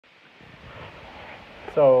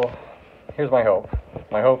So, here's my hope.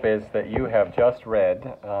 My hope is that you have just read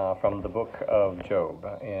from the book of Job,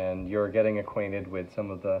 and you're getting acquainted with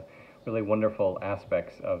some of the really wonderful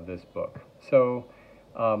aspects of this book. So,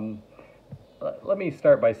 let me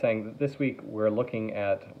start by saying that this week we're looking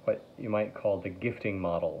at what you might call the gifting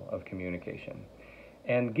model of communication.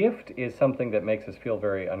 And gift is something that makes us feel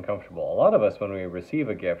very uncomfortable. A lot of us, when we receive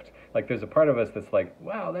a gift, like there's a part of us that's like,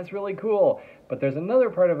 wow, that's really cool. But there's another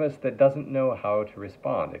part of us that doesn't know how to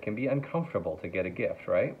respond. It can be uncomfortable to get a gift,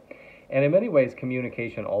 right? And in many ways,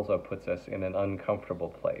 communication also puts us in an uncomfortable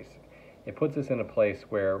place. It puts us in a place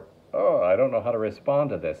where, oh, I don't know how to respond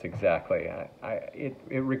to this exactly. It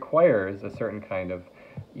requires a certain kind of,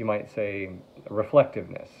 you might say,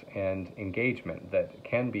 reflectiveness and engagement that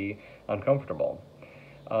can be uncomfortable.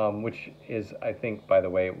 Which is, I think, by the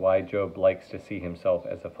way, why Job likes to see himself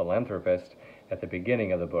as a philanthropist at the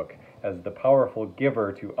beginning of the book, as the powerful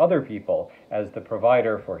giver to other people, as the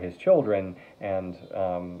provider for his children, and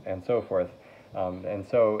so forth. And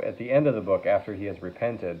so at the end of the book, after he has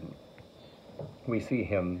repented, we see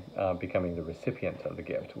him becoming the recipient of the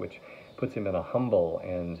gift, which puts him in a humble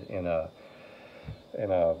and in a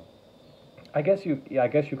I guess you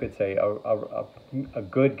could say a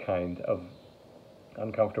good kind of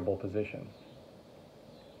uncomfortable position.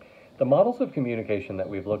 The models of communication that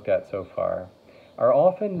we've looked at so far are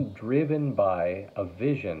often driven by a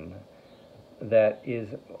vision that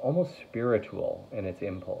is almost spiritual in its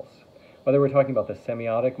impulse. Whether we're talking about the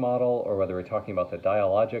semiotic model, or whether we're talking about the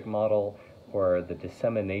dialogic model, or the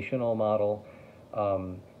disseminational model,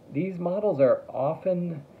 these models are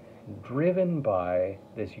often driven by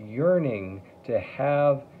this yearning to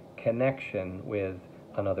have connection with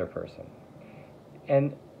another person.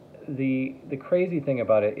 And the crazy thing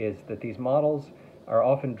about it is that these models are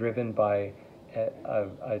often driven by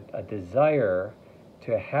a desire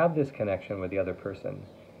to have this connection with the other person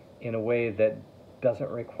in a way that doesn't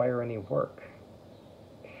require any work.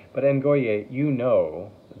 But Ngoye, you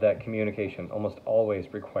know that communication almost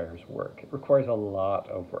always requires work. It requires a lot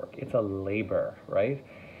of work. It's a labor, right?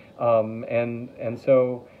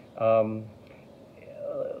 So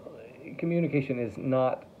communication is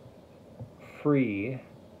not free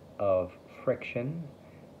of friction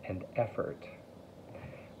and effort.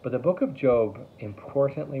 But the book of Job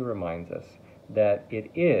importantly reminds us that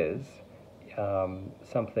it is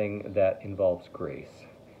something that involves grace.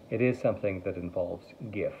 It is something that involves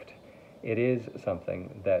gift. It is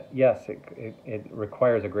something that, yes, it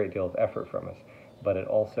requires a great deal of effort from us, but it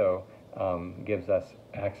also gives us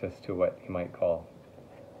access to what you might call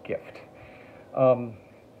gift.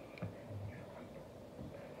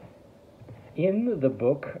 In the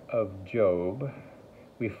book of Job,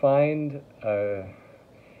 we find a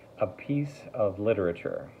piece of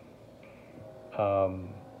literature.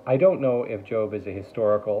 I don't know if Job is a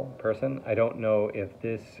historical person. I don't know if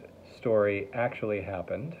this story actually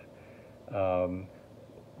happened.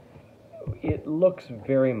 It looks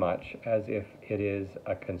very much as if it is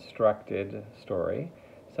a constructed story.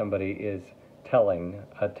 Somebody is telling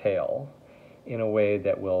a tale in a way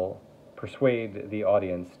that will persuade the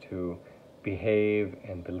audience to behave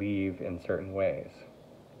and believe in certain ways.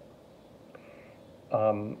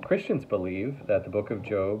 Christians believe that the book of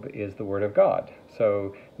Job is the Word of God.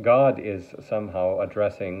 So God is somehow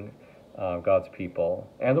addressing God's people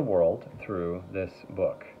and the world through this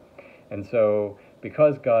book. And so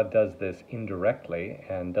because God does this indirectly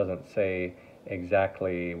and doesn't say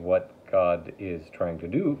exactly what God is trying to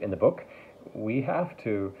do in the book, we have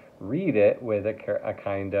to read it with a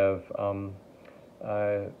kind of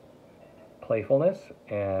playfulness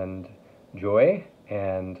and joy,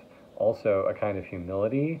 and also a kind of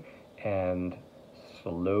humility and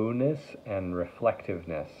slowness and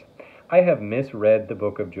reflectiveness. I have misread the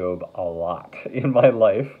book of Job a lot in my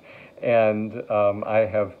life, and I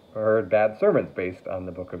have heard bad sermons based on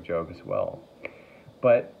the book of Job as well.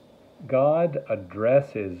 But God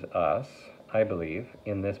addresses us, I believe,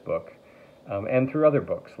 in this book, and through other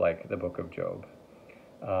books like the book of Job.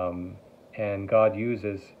 And God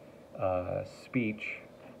uses speech.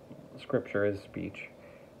 Scripture is speech.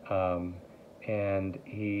 And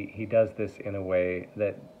he does this in a way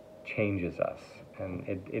that changes us, and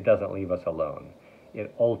it doesn't leave us alone.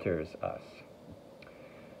 It alters us.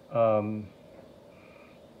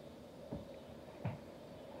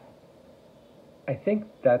 I think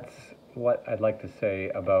that's what I'd like to say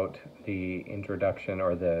about the introduction,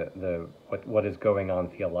 or the what is going on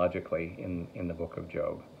theologically in the book of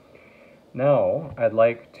Job. Now, I'd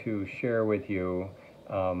like to share with you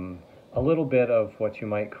a little bit of what you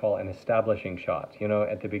might call an establishing shot. You know,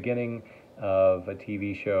 at the beginning of a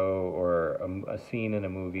TV show or a scene in a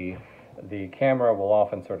movie, the camera will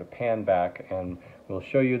often sort of pan back and will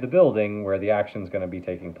show you the building where the action is going to be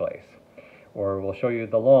taking place, or we'll show you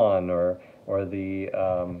the lawn, or the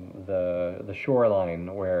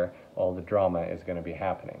shoreline where all the drama is going to be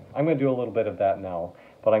happening. I'm going to do a little bit of that now,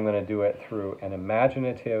 but I'm going to do it through an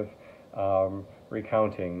imaginative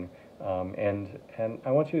recounting. And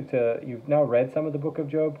I want you to, you've now read some of the book of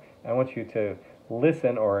Job, I want you to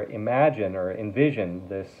listen or imagine or envision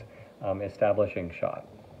this establishing shot.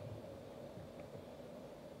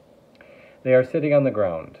 They are sitting on the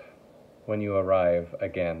ground when you arrive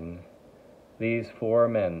again, these 4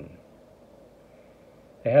 men.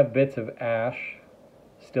 They have bits of ash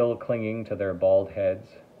still clinging to their bald heads.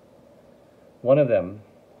 One of them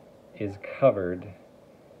is covered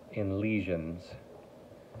in lesions,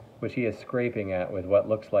 which he is scraping at with what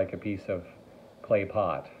looks like a piece of clay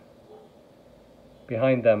pot.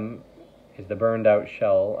 Behind them is the burned out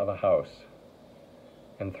shell of a house,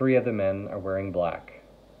 and 3 of the men are wearing black.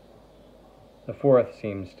 The 4th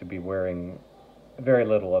seems to be wearing very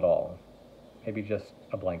little at all, maybe just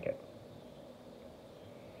a blanket.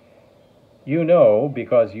 You know,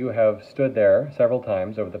 because you have stood there several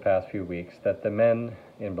times over the past few weeks, that the men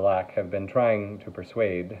in black have been trying to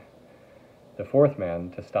persuade the 4th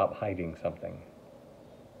man to stop hiding something.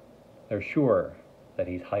 They're sure that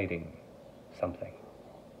he's hiding something.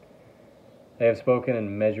 They have spoken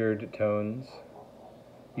in measured tones,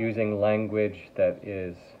 using language that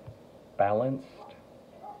is balanced.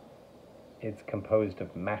 It's composed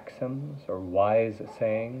of maxims or wise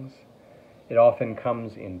sayings. It often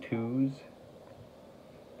comes in twos.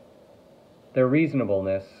 Their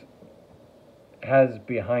reasonableness has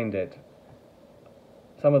behind it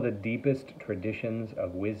some of the deepest traditions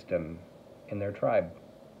of wisdom in their tribe,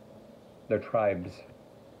 their tribes.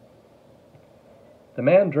 The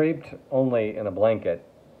man draped only in a blanket,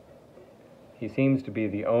 he seems to be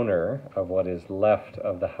the owner of what is left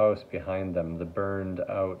of the house behind them, the burned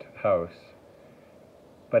out house.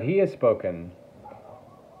 But he has spoken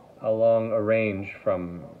along a range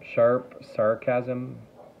from sharp sarcasm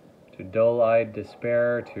to dull-eyed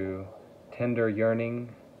despair to tender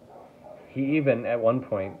yearning. He even, at one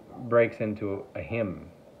point, breaks into a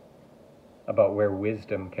hymn about where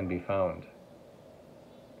wisdom can be found.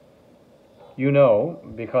 You know,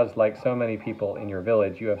 because like so many people in your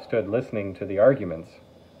village, you have stood listening to the arguments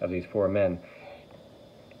of these 4 men,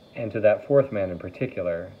 and to that 4th man in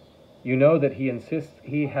particular, you know that he insists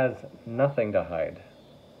he has nothing to hide.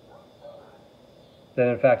 That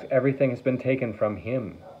in fact everything has been taken from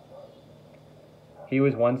him. He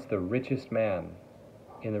was once the richest man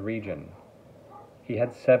in the region. He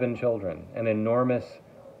had 7 children, an enormous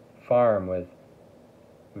farm with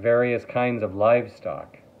various kinds of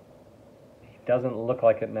livestock. He doesn't look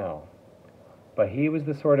like it now, but he was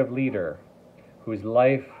the sort of leader whose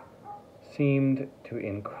life seemed to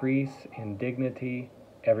increase in dignity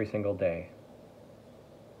every single day.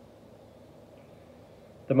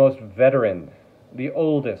 The most veteran, the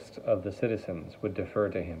oldest of the citizens would defer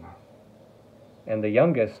to him, and the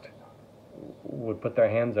youngest would put their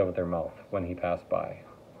hands over their mouth when he passed by.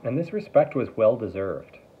 And this respect was well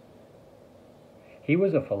deserved. He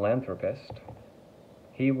was a philanthropist.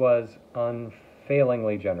 He was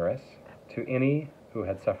unfailingly generous to any who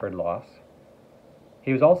had suffered loss.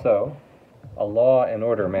 He was also a law and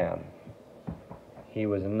order man. He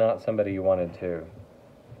was not somebody you wanted to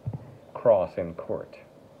cross in court.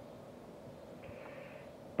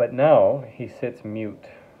 But now he sits mute,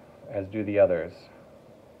 as do the others.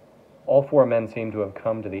 All 4 men seem to have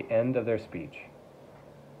come to the end of their speech.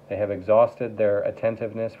 They have exhausted their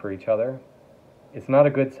attentiveness for each other. It's not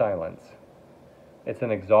a good silence. It's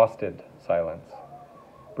an exhausted silence,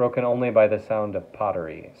 broken only by the sound of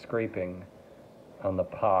pottery scraping on the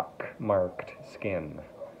pock-marked skin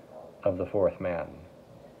of the 4th man.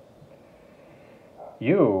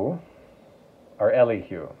 You are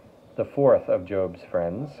Elihu, the 4th of Job's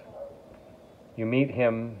friends. You meet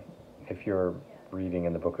him, if you're reading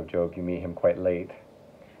in the book of Job, you meet him quite late.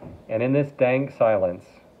 And in this dank silence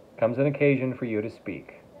comes an occasion for you to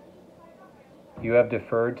speak. You have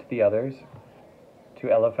deferred to the others,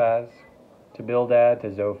 to Eliphaz, to Bildad,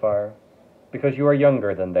 to Zophar, because you are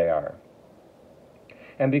younger than they are,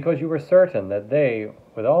 and because you were certain that they,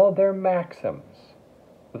 with all their maxims,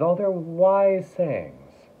 with all their wise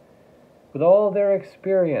sayings, with all their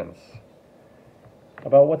experience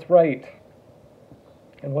about what's right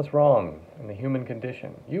and what's wrong in the human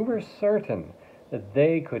condition, you were certain that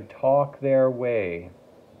they could talk their way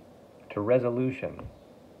to resolution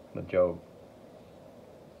with Job.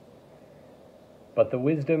 But the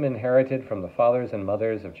wisdom inherited from the fathers and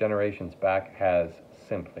mothers of generations back has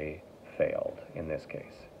simply failed in this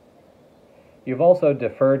case. You've also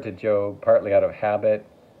deferred to Job partly out of habit,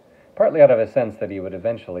 partly out of a sense that he would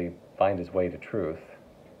eventually find his way to truth.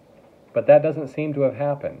 But that doesn't seem to have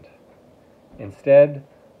happened. Instead,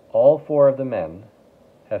 all four of the men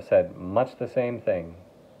have said much the same thing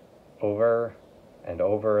over and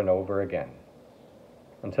over and over again,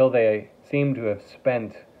 until they seem to have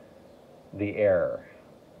spent the air.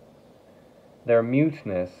 Their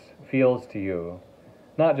muteness feels to you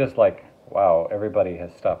not just like, wow, everybody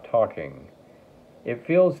has stopped talking. It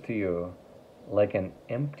feels to you like an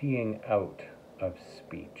emptying out of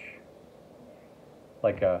speech,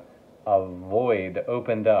 like a void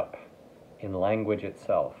opened up in language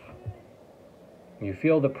itself. You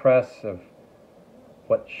feel the press of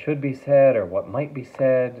what should be said or what might be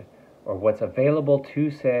said or what's available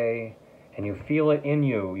to say, and you feel it in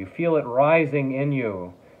you. You feel it rising in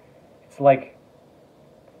you. It's like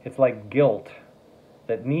guilt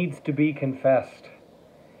that needs to be confessed.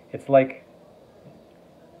 It's like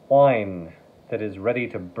wine that is ready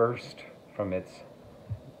to burst from its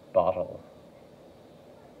bottle.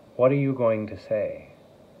 What are you going to say?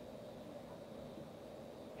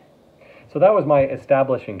 So that was my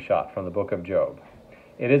establishing shot from the book of Job.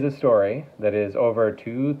 It is a story that is over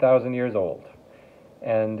 2,000 years old,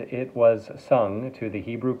 and it was sung to the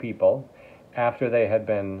Hebrew people after they had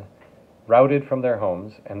been routed from their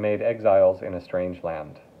homes and made exiles in a strange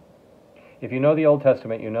land. If you know the Old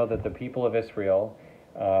Testament, you know that the people of Israel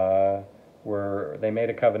they made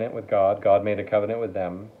a covenant with God. God made a covenant with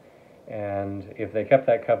them, and if they kept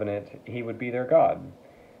that covenant, He would be their God.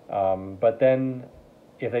 But then,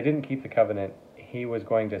 if they didn't keep the covenant, He was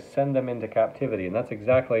going to send them into captivity, and that's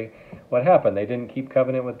exactly what happened. They didn't keep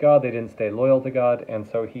covenant with God, they didn't stay loyal to God, and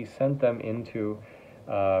so He sent them into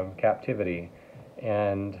captivity.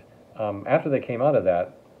 And after they came out of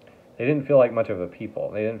that, they didn't feel like much of a people.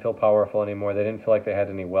 They didn't feel powerful anymore. They didn't feel like they had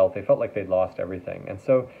any wealth. They felt like they'd lost everything. And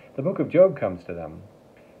so the book of Job comes to them,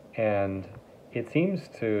 and it seems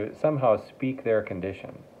to somehow speak their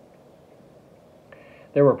condition.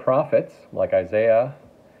 There were prophets like Isaiah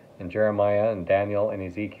and Jeremiah and Daniel and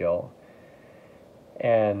Ezekiel,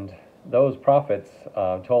 and those prophets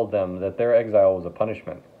told them that their exile was a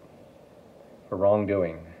punishment for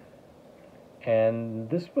wrongdoing. And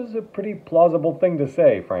this was a pretty plausible thing to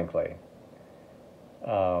say, frankly.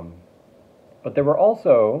 But there were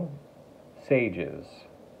also sages,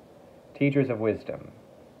 teachers of wisdom,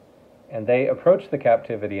 and they approached the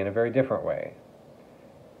captivity in a very different way.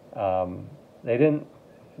 They didn't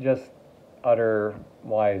just utter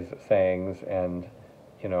wise sayings and,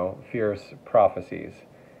 fierce prophecies,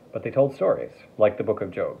 but they told stories, like the book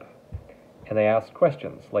of Job. And they asked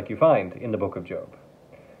questions, like you find in the book of Job.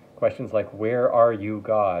 Questions like, where are you,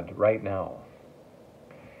 God, right now?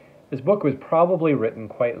 This book was probably written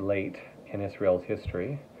quite late in Israel's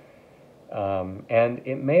history, and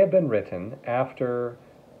it may have been written after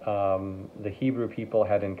the Hebrew people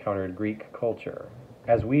had encountered Greek culture,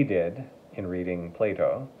 as we did in reading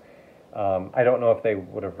Plato. I don't know if they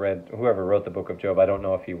would have read, whoever wrote the book of Job, I don't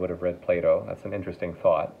know if he would have read Plato. That's an interesting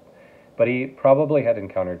thought. But he probably had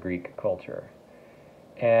encountered Greek culture.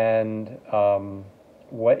 And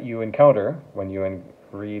what you encounter when you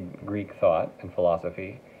read Greek thought and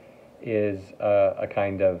philosophy is a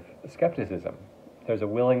kind of skepticism. There's a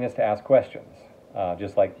willingness to ask questions,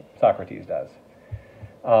 just like Socrates does.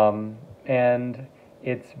 And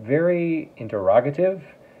it's very interrogative,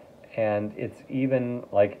 and it's even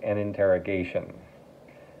like an interrogation.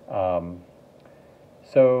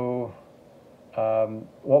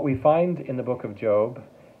 What we find in the book of Job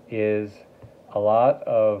is a lot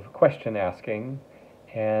of question asking,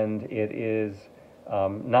 and it is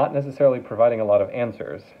not necessarily providing a lot of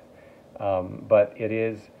answers, but it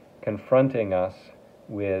is confronting us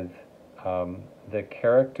with the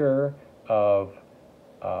character of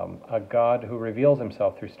a God who reveals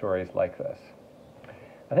himself through stories like this.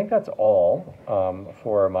 I think that's all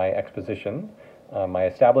for my exposition, my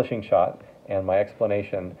establishing shot, and my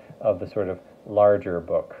explanation of the sort of larger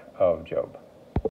book of Job.